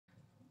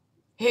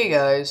Hey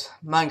guys,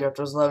 Minecraft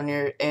was 11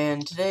 here,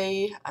 and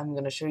today I'm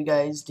going to show you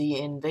guys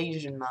the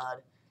invasion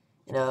mod.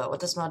 And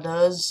what this mod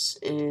does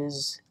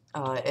is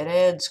it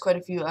adds quite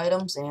a few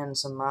items and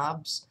some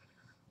mobs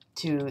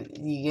to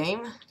the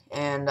game,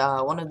 and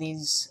one of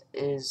these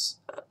is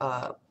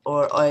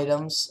or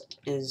items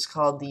is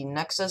called the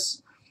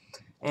Nexus,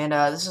 and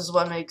this is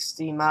what makes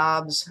the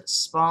mobs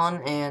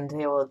spawn, and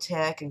they will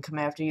attack and come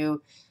after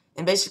you,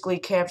 and basically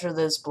capture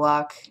this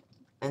block,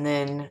 and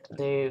then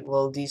they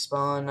will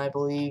despawn, I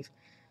believe.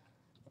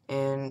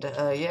 And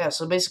yeah,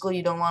 so basically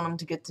you don't want them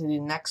to get to the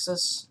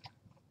Nexus.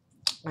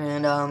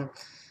 And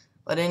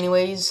but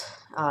anyways,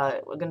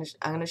 I'm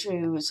gonna show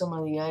you some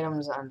of the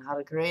items on how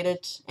to create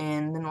it,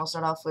 and then we'll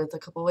start off with a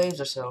couple waves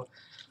or so.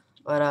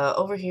 But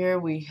over here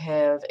we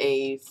have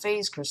a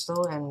phase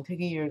crystal, and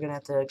Piggy, you're gonna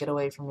have to get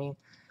away from me.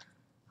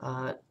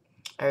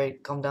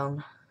 Alright, calm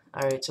down.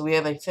 Alright, so we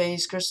have a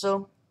phase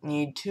crystal. You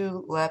need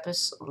 2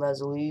 lapis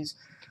lazulis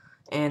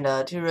and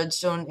 2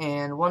 redstone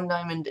and 1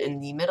 diamond in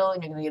the middle,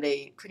 and you're gonna get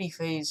a pretty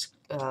phase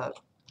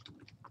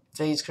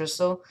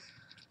crystal.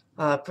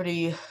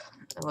 It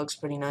looks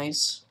pretty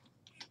nice.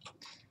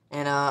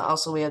 And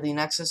also we have the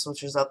Nexus,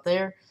 which is up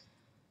there.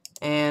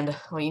 And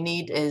what you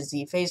need is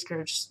the phase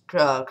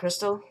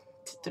crystal,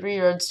 3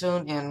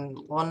 redstone, and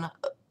 1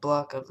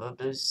 block of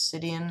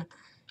obsidian,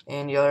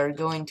 and you're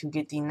going to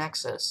get the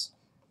Nexus.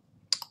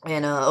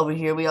 And over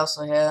here we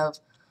also have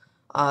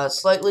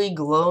slightly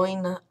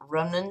glowing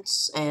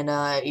remnants, and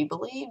I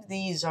believe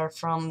these are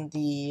from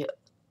the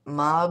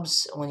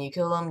mobs. When you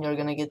kill them, you're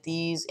gonna get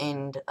these,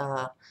 and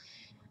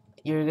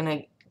you're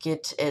gonna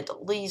get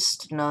at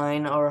least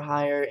 9 or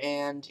higher,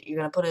 and you're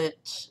gonna put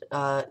it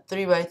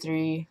 3 by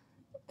 3,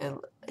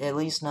 at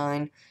least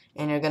 9,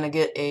 and you're gonna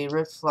get a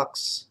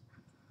reflux.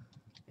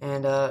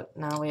 And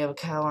now we have a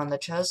cow on the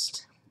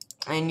chest,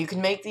 and you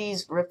can make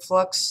these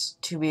reflux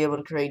to be able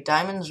to create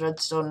diamonds,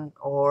 redstone,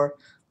 or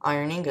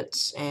iron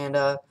ingots.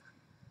 And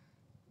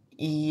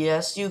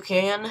yes, you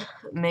can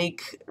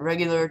make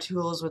regular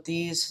tools with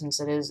these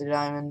since it is a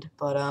diamond,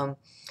 but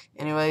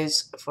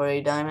anyways, for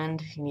a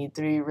diamond you need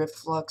 3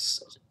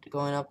 reflux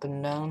going up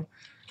and down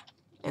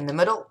in the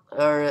middle,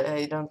 or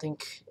I don't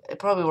think it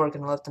probably work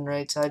in left and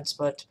right sides,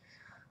 but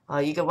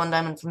you get 1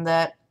 diamond from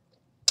that.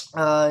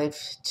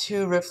 If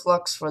 2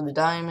 reflux for the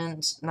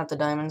diamonds, not the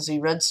diamonds, the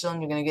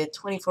redstone, you're gonna get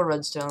 24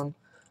 redstone,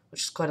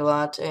 which is quite a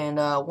lot, and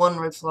 1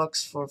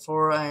 reflux for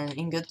 4 iron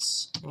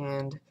ingots,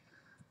 and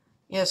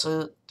yeah,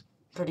 so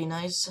pretty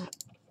nice,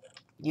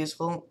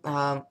 useful.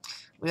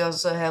 We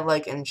also have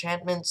like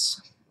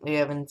enchantments. We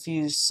have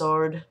Infused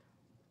Sword.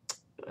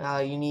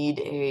 You need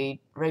a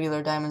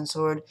regular diamond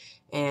sword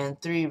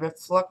and 3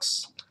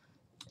 reflux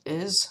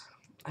is.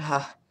 We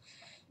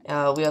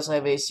also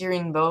have a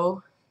Searing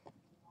Bow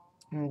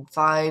and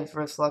 5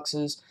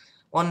 refluxes,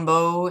 1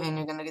 bow, and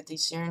you're gonna get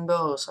these Searing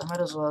Bows. So I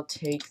might as well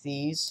take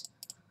these,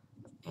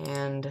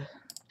 and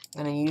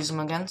I'm gonna use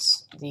them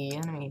against the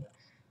enemy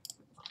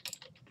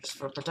just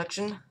for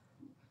protection.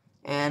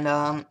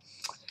 And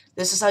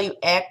this is how you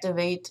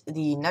activate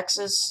the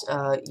Nexus.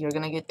 You're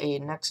gonna get a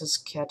Nexus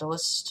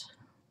catalyst.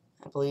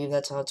 I believe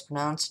that's how it's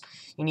pronounced.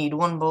 You need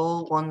 1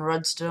 bowl, 1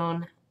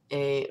 redstone,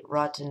 a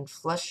rotten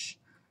flesh,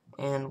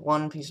 and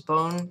 1 piece of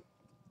bone.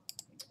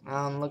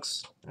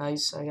 Looks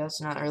nice, I guess.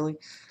 Not really.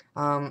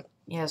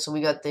 Yeah, so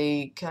we got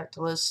the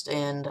catalyst,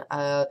 and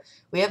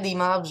we have the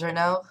mobs right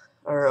now,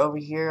 or over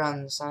here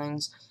on the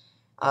signs.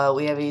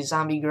 We have a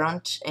zombie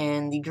grunt,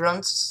 and the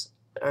grunts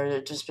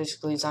are just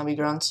basically zombie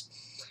grunts.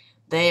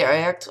 They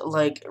act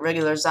like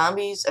regular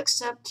zombies,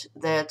 except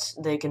that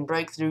they can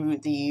break through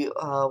the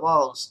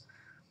walls,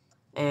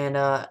 and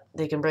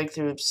they can break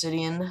through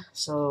obsidian.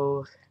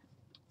 So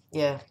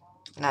yeah,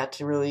 not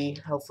really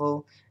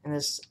helpful in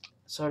this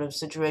sort of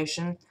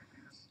situation.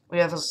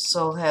 We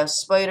also have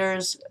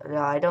spiders.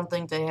 I don't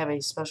think they have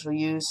a special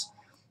use.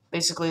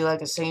 Basically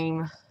like a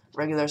same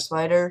regular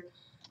spider.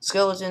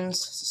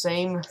 Skeletons,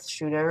 same,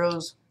 shoot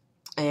arrows.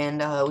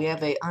 And we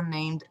have a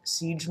unnamed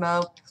siege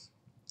mob.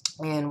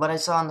 And what I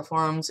saw on the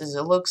forums is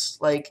it looks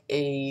like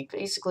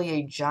basically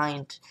a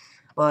giant,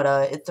 but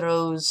it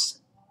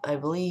throws, I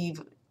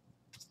believe,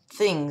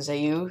 things at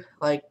you,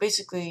 like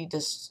basically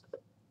just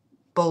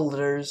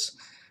boulders.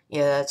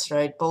 Yeah, that's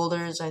right,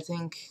 boulders, I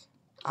think.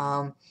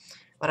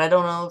 But I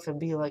don't know if it'd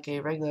be like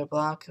a regular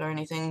block or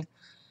anything.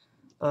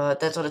 But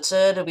that's what it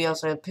said. We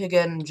also have Pig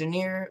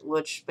Engineer,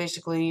 which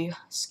basically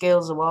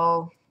scales the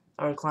wall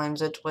or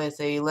climbs it with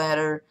a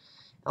ladder,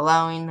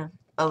 allowing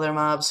other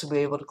mobs to be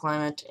able to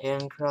climb it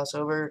and cross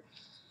over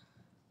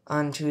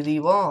onto the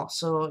wall.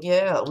 So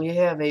yeah, we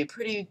have a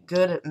pretty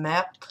good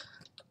map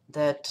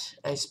that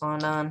I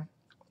spawned on,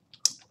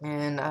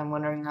 and I'm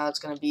wondering how it's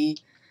going to be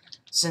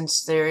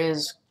since there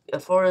is a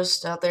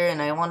forest out there,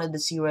 and I wanted to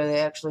see where they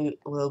actually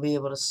will be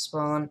able to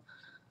spawn,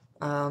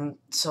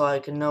 so I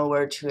can know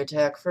where to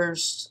attack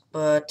first.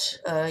 But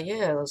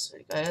yeah, let's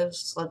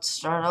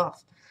start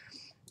off.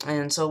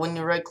 And so when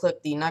you right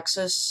click the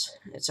Nexus,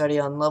 it's already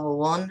on level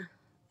 1,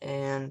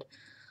 and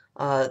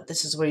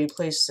this is where you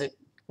place the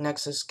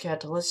Nexus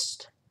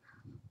catalyst.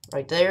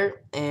 right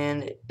there,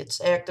 and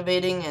it's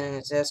activating, and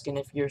it's asking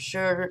if you're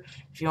sure,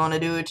 if you want to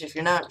do it. If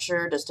you're not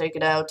sure, just take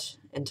it out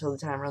until the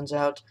time runs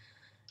out.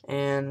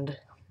 And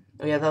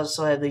we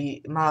also had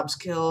the mobs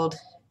killed,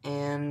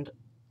 and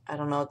I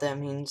don't know what that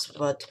means,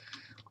 but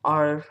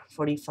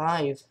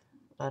R45.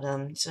 But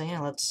so yeah,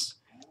 let's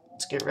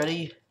get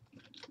ready.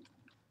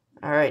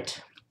 All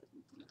right,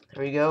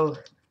 there we go.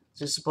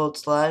 This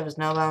boat's live is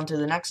now bound to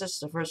the Nexus.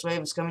 The first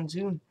wave is coming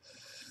soon.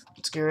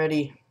 Let's get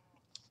ready.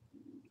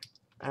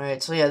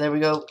 Alright, so yeah, there we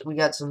go. We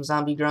got some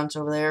zombie grunts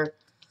over there.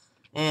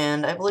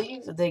 And I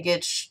believe they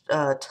get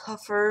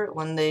tougher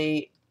when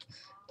they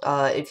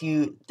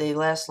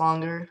last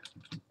longer.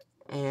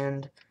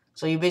 And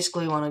so you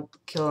basically want to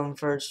kill them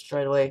first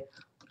right away.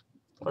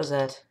 What is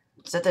that?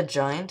 Is that the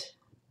giant?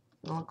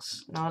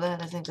 Looks no,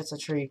 I think that's a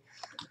tree.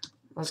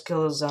 Let's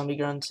kill those zombie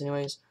grunts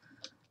anyways.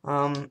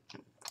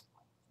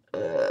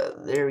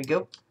 There we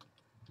go.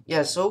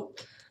 Yeah, so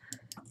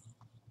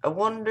I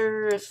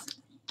wonder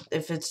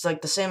if it's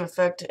like the same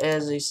effect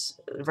as a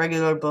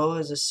regular bow,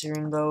 as a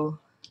Searing Bow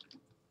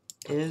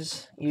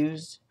is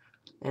used.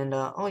 And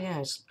oh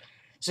yeah,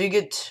 so you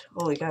get,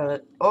 holy cow,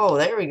 oh,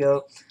 there we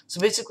go.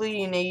 So basically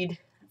you need,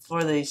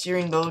 for the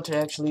Searing Bow to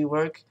actually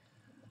work,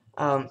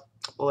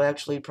 well,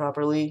 actually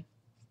properly,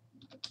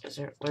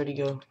 where'd he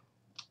go?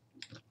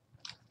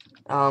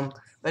 But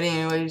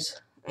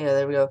anyways, yeah,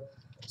 there we go.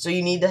 So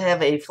you need to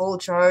have a full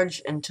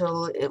charge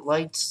until it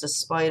lights the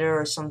spider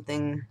or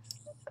something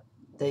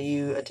that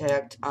you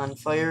attacked on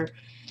fire.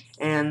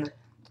 And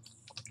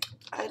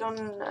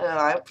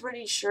I'm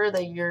pretty sure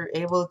that you're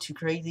able to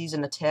create these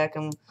and attack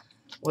them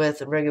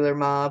with regular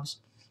mobs.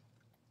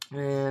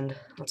 And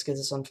let's get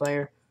this on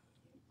fire.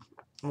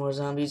 More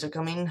zombies are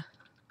coming.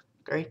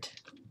 Great.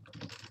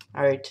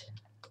 Alright.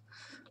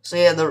 So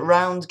yeah, the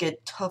rounds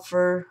get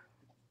tougher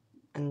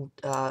and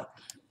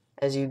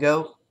as you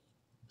go.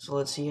 So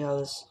let's see how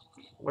this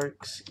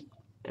works.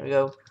 There we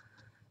go.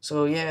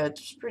 So yeah,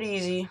 it's pretty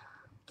easy.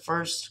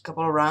 First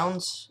couple of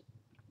rounds,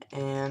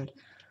 and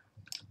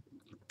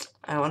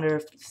I wonder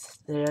if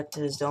that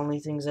is the only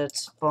things that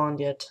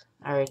spawned yet.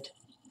 Alright.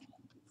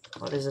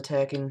 What is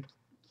attacking?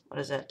 What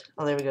is that?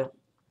 Oh, there we go.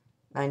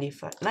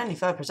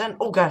 95%?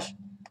 Oh gosh!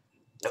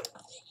 No.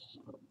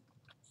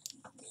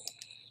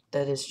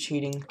 That is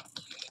cheating.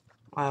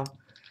 Wow.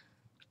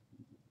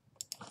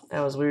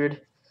 That was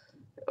weird.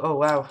 Oh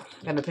wow.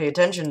 I gotta pay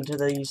attention to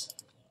these.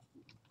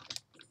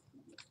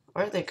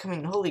 Why are they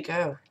coming? Holy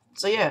cow.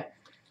 So yeah.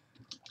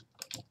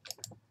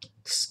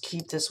 Just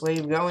keep this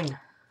wave going.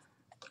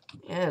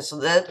 Yeah, so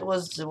that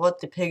was what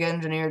the pig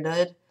engineer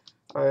did.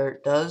 Or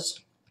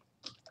does.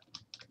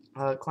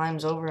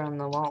 Climbs over on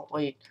the wall.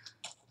 Wait.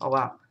 Oh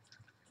wow.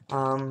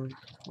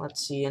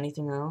 Let's see,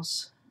 anything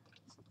else?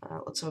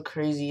 Look how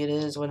crazy it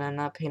is when I'm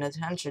not paying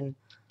attention.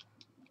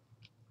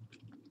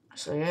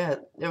 So yeah,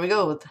 there we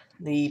go.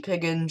 The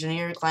pig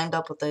engineer climbed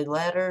up with a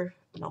ladder.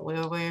 No,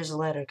 where's the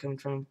ladder coming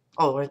from?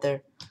 Oh, right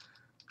there.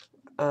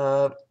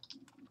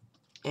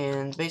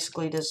 And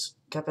basically just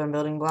kept on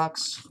building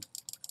blocks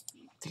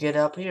to get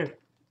up here.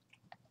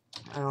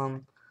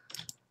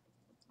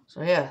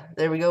 So yeah,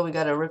 there we go. We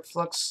got a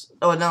reflux.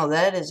 Oh no,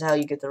 that is how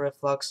you get the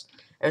reflux.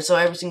 And so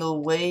every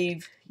single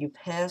wave you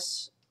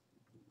pass,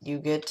 you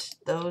get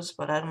those,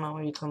 but I don't know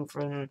where you come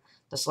from.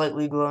 The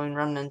slightly glowing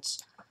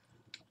remnants.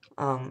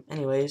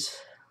 Anyways.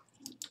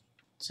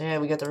 So yeah,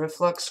 we got the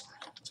reflux.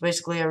 So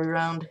basically every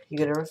round you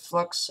get a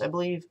reflux, I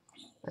believe.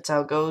 That's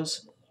how it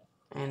goes.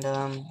 And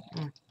yeah,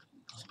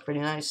 it's pretty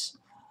nice.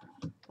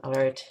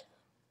 Alright.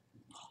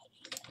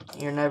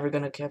 You're never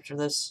gonna capture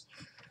this.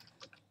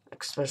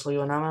 Especially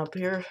when I'm up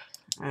here.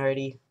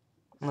 Alrighty.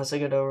 Unless I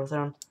get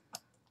overthrown.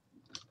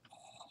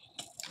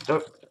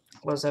 Oh,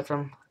 what was that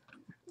from?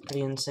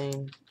 Pretty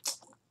insane.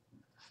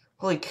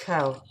 Holy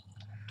cow.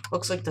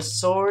 Looks like the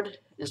sword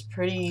is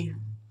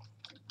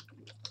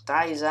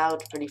dies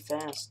out pretty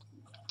fast.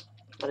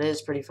 But it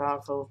is pretty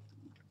powerful.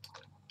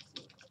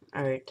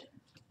 Alright.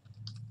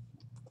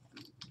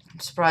 I'm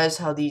surprised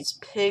how these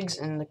pigs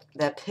and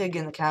that pig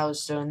and the cow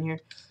is still in here.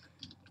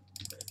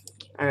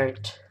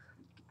 Alright.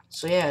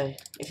 So yeah,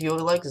 if you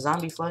would like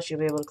zombie flesh, you'll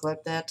be able to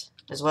collect that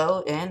as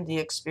well, and the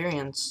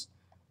experience,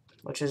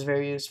 which is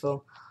very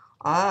useful.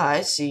 Ah,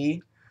 I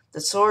see.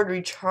 The sword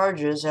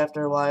recharges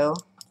after a while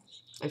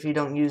if you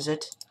don't use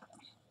it.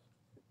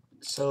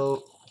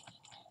 So,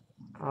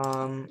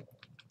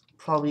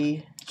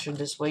 probably should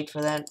just wait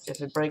for that if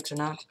it breaks or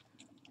not.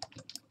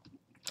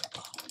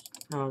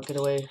 No, get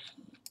away.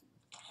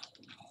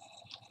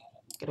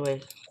 Get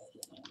away.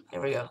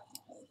 There we go.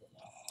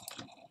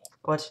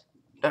 What?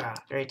 Ah,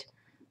 great.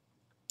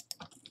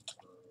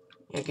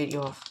 Yeah, get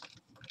you off.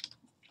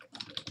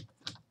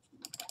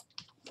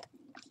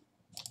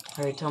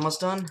 Alright,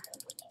 almost done.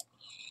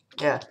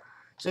 Yeah.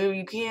 So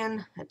you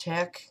can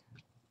attack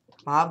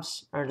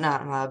mobs, or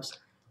not mobs,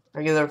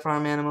 regular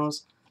farm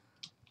animals.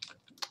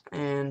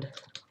 And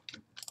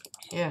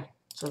yeah,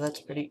 so that's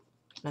pretty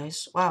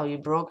nice. Wow, you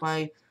broke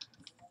my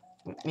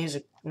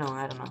music. No,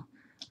 I don't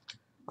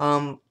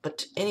know.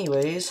 But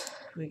anyways,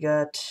 we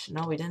got,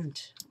 no we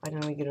didn't. Why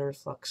didn't we get a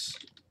reflux?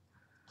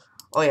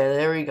 Oh yeah,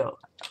 there we go.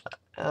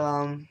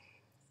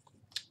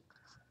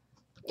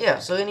 Yeah,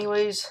 so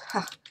anyways,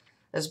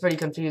 that's pretty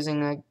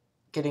confusing,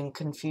 getting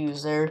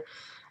confused there.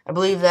 I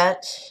believe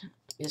that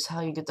is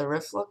how you get the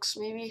reflux,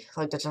 maybe?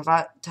 Like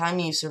the time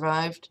you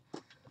survived.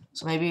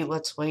 So maybe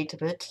let's wait a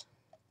bit,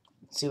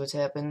 see what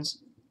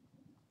happens.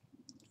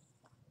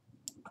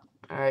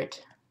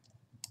 Alright.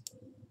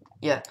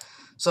 Yeah,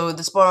 so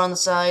this bar on the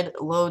side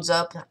loads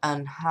up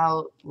on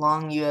how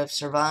long you have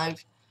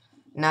survived.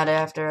 Not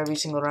after every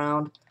single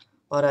round,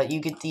 but you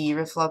get the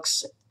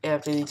reflux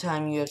after the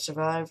time you have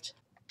survived.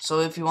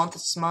 So if you want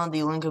this mod,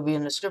 the link will be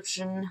in the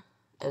description,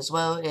 as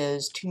well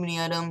as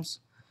TooManyItems.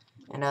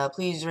 And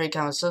please rate,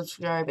 comment,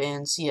 subscribe,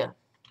 and see ya.